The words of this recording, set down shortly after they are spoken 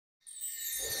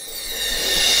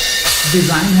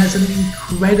Design has an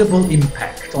incredible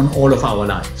impact on all of our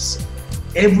lives.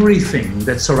 Everything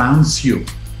that surrounds you,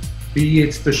 be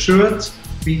it the shirt,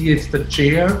 be it the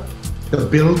chair, the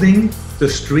building, the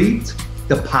street,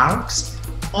 the parks,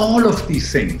 all of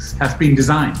these things have been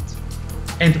designed.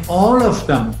 And all of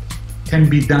them can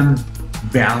be done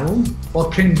well or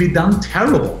can be done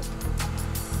terrible.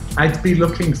 I'd be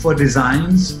looking for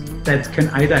designs that can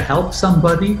either help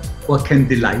somebody or can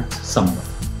delight someone.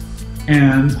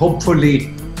 And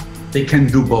hopefully they can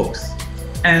do both.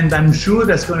 And I'm sure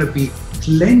there's going to be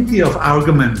plenty of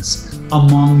arguments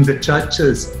among the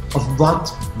judges of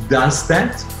what does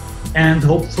that. And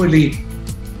hopefully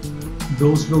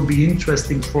those will be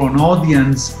interesting for an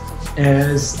audience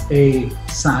as a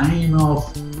sign of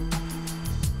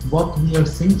what we are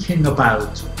thinking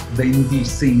about when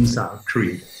these things are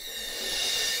created.